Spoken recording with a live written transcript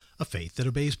A Faith That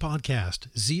Obeys podcast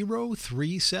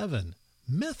 037,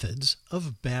 Methods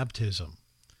of Baptism.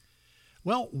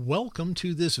 Well, welcome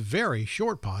to this very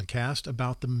short podcast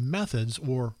about the methods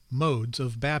or modes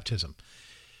of baptism.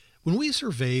 When we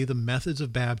survey the methods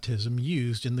of baptism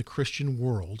used in the Christian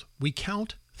world, we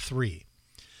count three.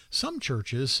 Some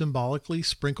churches symbolically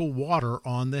sprinkle water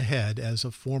on the head as a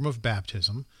form of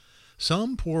baptism.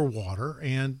 Some pour water,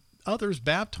 and others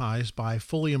baptize by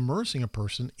fully immersing a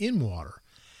person in water.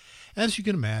 As you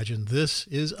can imagine, this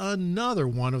is another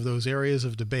one of those areas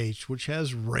of debate which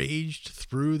has raged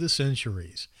through the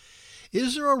centuries.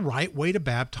 Is there a right way to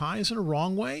baptize and a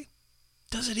wrong way?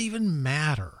 Does it even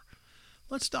matter?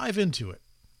 Let's dive into it.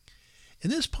 In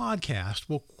this podcast,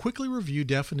 we'll quickly review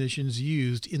definitions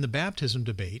used in the baptism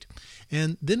debate,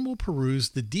 and then we'll peruse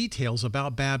the details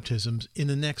about baptisms in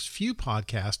the next few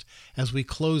podcasts as we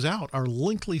close out our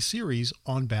lengthy series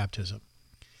on baptism.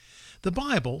 The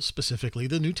Bible, specifically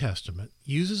the New Testament,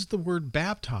 uses the word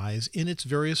baptize in its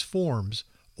various forms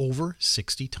over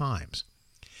 60 times.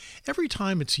 Every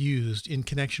time it's used in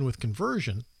connection with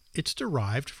conversion, it's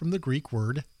derived from the Greek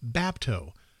word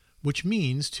bapto, which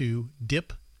means to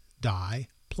dip, dye,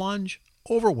 plunge,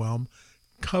 overwhelm,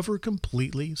 cover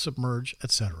completely, submerge,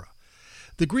 etc.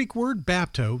 The Greek word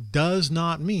bapto does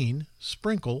not mean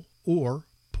sprinkle or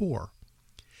pour.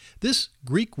 This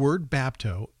Greek word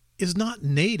bapto is not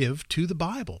native to the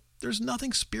Bible. There's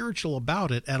nothing spiritual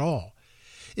about it at all.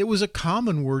 It was a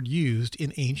common word used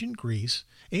in ancient Greece,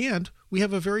 and we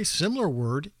have a very similar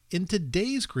word in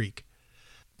today's Greek.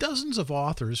 Dozens of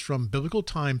authors from biblical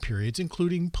time periods,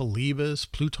 including Polybius,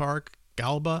 Plutarch,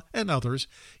 Galba, and others,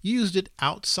 used it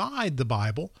outside the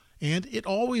Bible, and it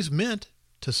always meant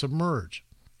to submerge.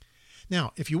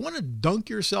 Now, if you want to dunk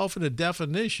yourself in a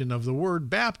definition of the word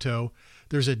bapto,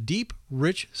 there's a deep,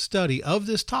 rich study of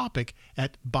this topic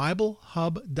at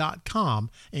BibleHub.com,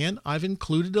 and I've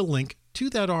included a link to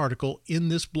that article in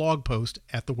this blog post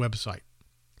at the website.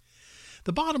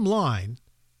 The bottom line,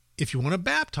 if you want to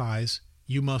baptize,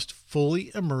 you must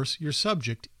fully immerse your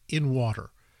subject in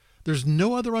water. There's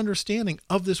no other understanding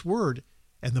of this word,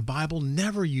 and the Bible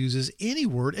never uses any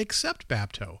word except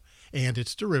bapto and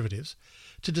its derivatives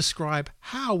to describe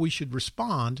how we should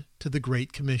respond to the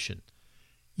Great Commission.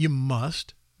 You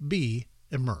must be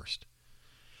immersed.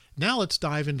 Now let's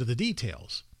dive into the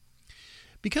details.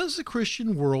 Because the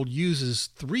Christian world uses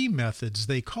three methods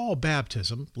they call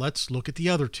baptism, let's look at the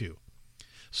other two.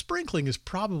 Sprinkling is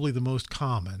probably the most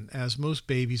common, as most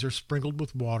babies are sprinkled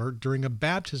with water during a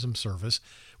baptism service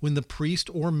when the priest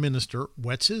or minister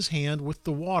wets his hand with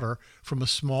the water from a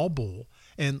small bowl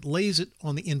and lays it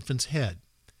on the infant's head.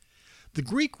 The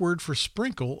Greek word for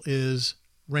sprinkle is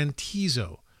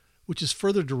rantizo, which is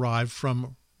further derived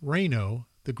from reno,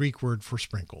 the Greek word for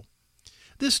sprinkle.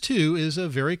 This, too, is a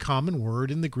very common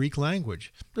word in the Greek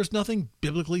language. There's nothing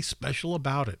biblically special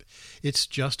about it. It's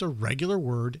just a regular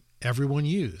word everyone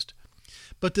used.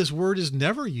 But this word is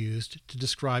never used to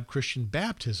describe Christian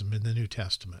baptism in the New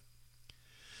Testament.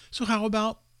 So how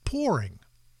about pouring?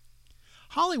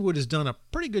 Hollywood has done a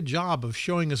pretty good job of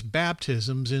showing us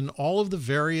baptisms in all of the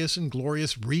various and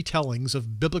glorious retellings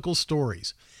of biblical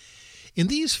stories. In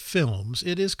these films,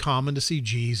 it is common to see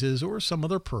Jesus or some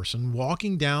other person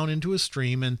walking down into a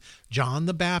stream and John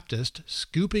the Baptist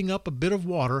scooping up a bit of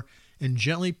water and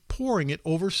gently pouring it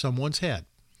over someone's head.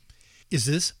 Is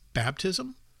this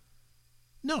baptism?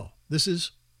 No, this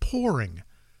is pouring.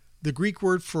 The Greek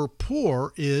word for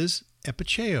pour is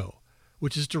epicheo,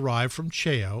 which is derived from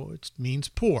cheo. It means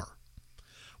pour.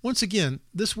 Once again,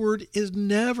 this word is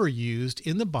never used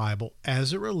in the Bible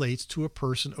as it relates to a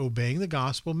person obeying the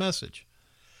gospel message.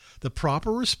 The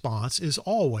proper response is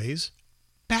always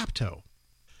bapto.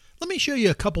 Let me show you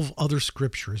a couple of other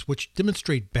scriptures which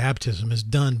demonstrate baptism is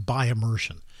done by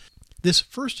immersion. This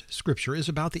first scripture is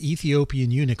about the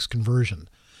Ethiopian eunuch's conversion.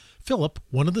 Philip,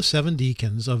 one of the 7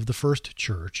 deacons of the first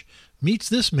church, meets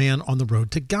this man on the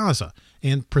road to Gaza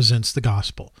and presents the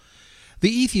gospel.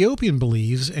 The Ethiopian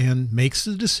believes and makes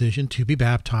the decision to be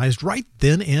baptized right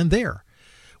then and there.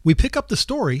 We pick up the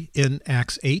story in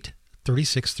Acts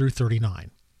 8:36 through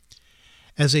 39.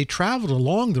 As they traveled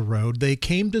along the road, they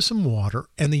came to some water,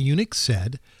 and the eunuch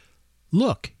said,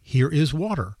 "Look, here is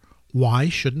water. Why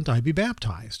shouldn't I be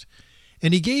baptized?"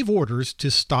 And he gave orders to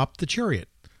stop the chariot.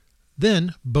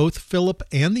 Then both Philip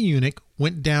and the eunuch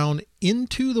went down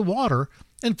into the water,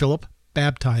 and Philip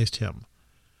baptized him.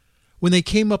 When they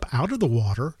came up out of the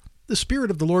water, the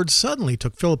Spirit of the Lord suddenly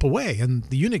took Philip away, and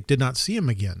the eunuch did not see him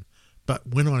again, but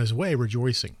went on his way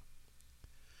rejoicing.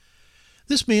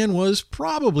 This man was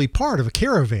probably part of a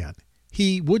caravan.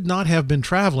 He would not have been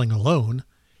traveling alone.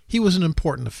 He was an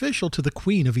important official to the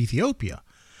Queen of Ethiopia.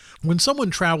 When someone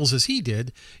travels as he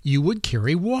did, you would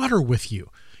carry water with you.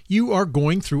 You are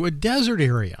going through a desert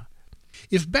area.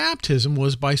 If baptism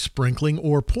was by sprinkling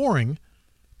or pouring,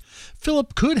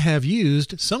 Philip could have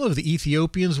used some of the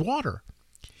Ethiopians' water.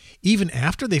 Even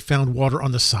after they found water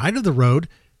on the side of the road,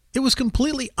 it was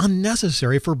completely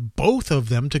unnecessary for both of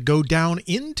them to go down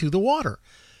into the water.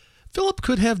 Philip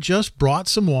could have just brought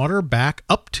some water back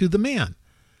up to the man.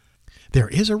 There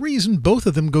is a reason both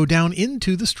of them go down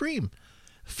into the stream.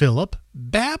 Philip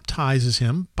baptizes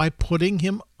him by putting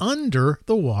him under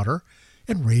the water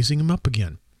and raising him up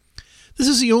again. This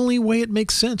is the only way it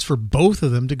makes sense for both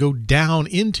of them to go down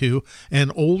into an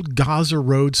old Gaza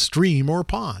Road stream or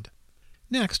pond.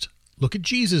 Next, look at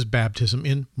Jesus' baptism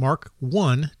in Mark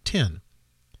 1:10.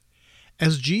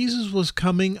 As Jesus was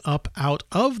coming up out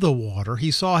of the water,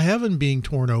 he saw heaven being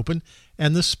torn open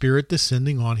and the Spirit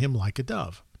descending on him like a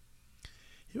dove.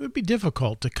 It would be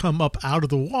difficult to come up out of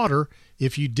the water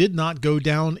if you did not go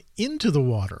down into the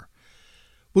water.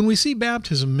 When we see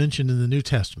baptism mentioned in the New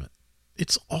Testament,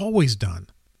 it's always done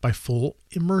by full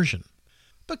immersion.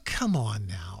 But come on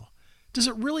now, does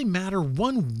it really matter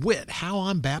one whit how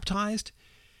I'm baptized?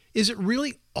 Is it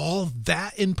really all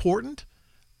that important?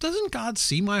 Doesn't God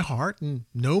see my heart and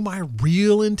know my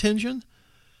real intention?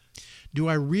 Do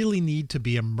I really need to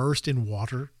be immersed in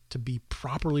water to be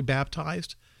properly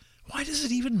baptized? Why does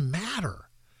it even matter?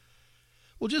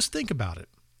 Well, just think about it.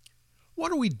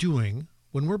 What are we doing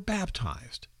when we're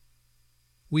baptized?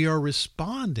 We are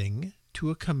responding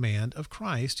to a command of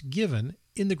Christ given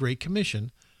in the Great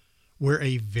Commission, where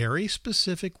a very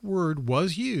specific word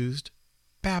was used,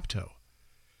 bapto.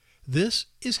 This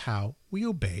is how we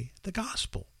obey the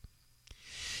gospel.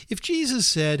 If Jesus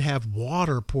said, have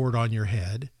water poured on your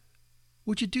head,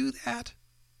 would you do that?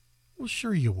 Well,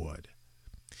 sure you would.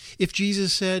 If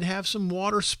Jesus said, have some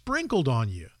water sprinkled on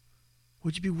you,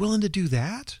 would you be willing to do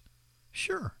that?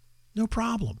 Sure, no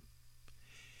problem.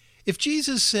 If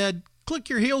Jesus said, click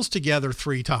your heels together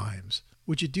 3 times,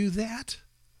 would you do that?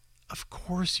 Of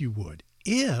course you would,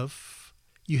 if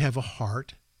you have a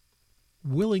heart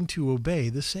willing to obey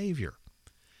the Savior.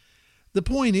 The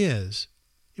point is,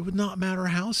 it would not matter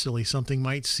how silly something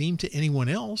might seem to anyone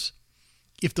else.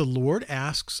 If the Lord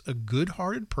asks a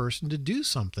good-hearted person to do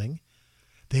something,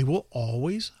 they will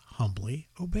always humbly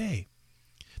obey.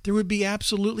 There would be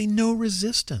absolutely no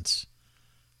resistance.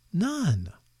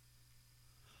 None.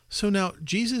 So now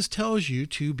Jesus tells you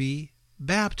to be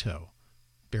bapto,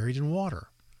 buried in water.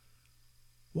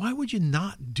 Why would you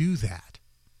not do that?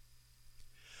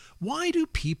 Why do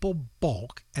people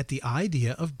balk at the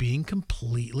idea of being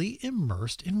completely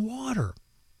immersed in water?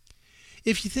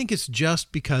 If you think it's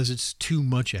just because it's too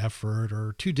much effort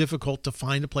or too difficult to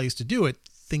find a place to do it,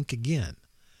 think again.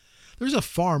 There's a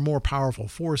far more powerful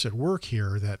force at work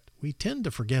here that we tend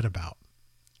to forget about.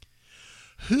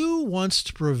 Who wants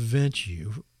to prevent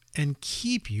you and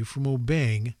keep you from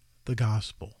obeying the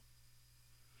gospel?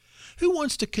 Who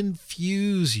wants to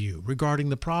confuse you regarding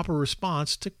the proper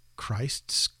response to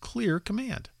Christ's clear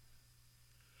command?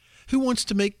 Who wants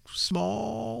to make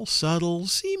small, subtle,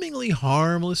 seemingly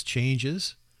harmless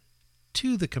changes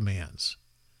to the commands?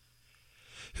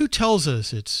 Who tells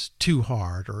us it's too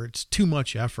hard or it's too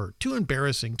much effort, too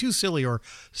embarrassing, too silly, or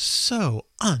so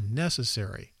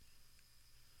unnecessary?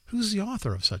 Who's the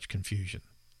author of such confusion?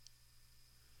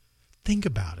 Think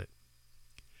about it.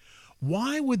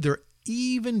 Why would there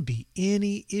even be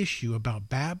any issue about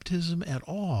baptism at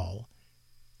all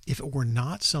if it were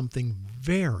not something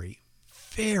very,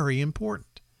 very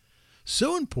important?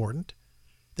 So important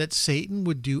that Satan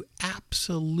would do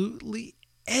absolutely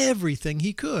everything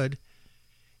he could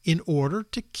in order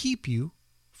to keep you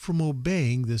from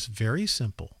obeying this very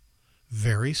simple,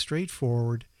 very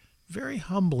straightforward, very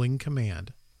humbling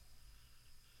command.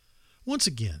 Once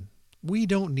again, we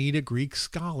don't need a Greek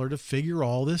scholar to figure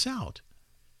all this out.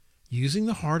 Using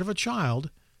the heart of a child,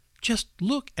 just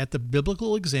look at the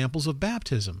biblical examples of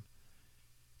baptism.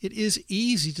 It is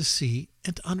easy to see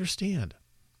and to understand.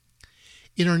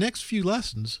 In our next few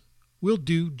lessons, we'll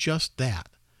do just that.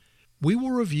 We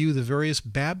will review the various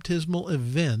baptismal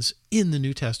events in the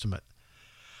New Testament.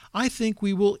 I think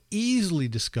we will easily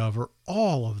discover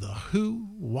all of the who,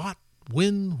 what,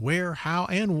 when, where, how,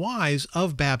 and whys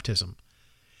of baptism.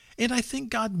 And I think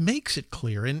God makes it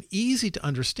clear and easy to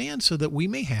understand so that we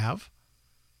may have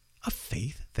a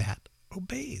faith that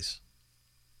obeys.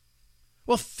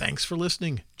 Well, thanks for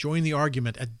listening. Join the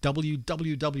argument at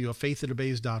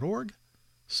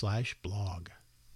www.afaiththatobeys.org/blog.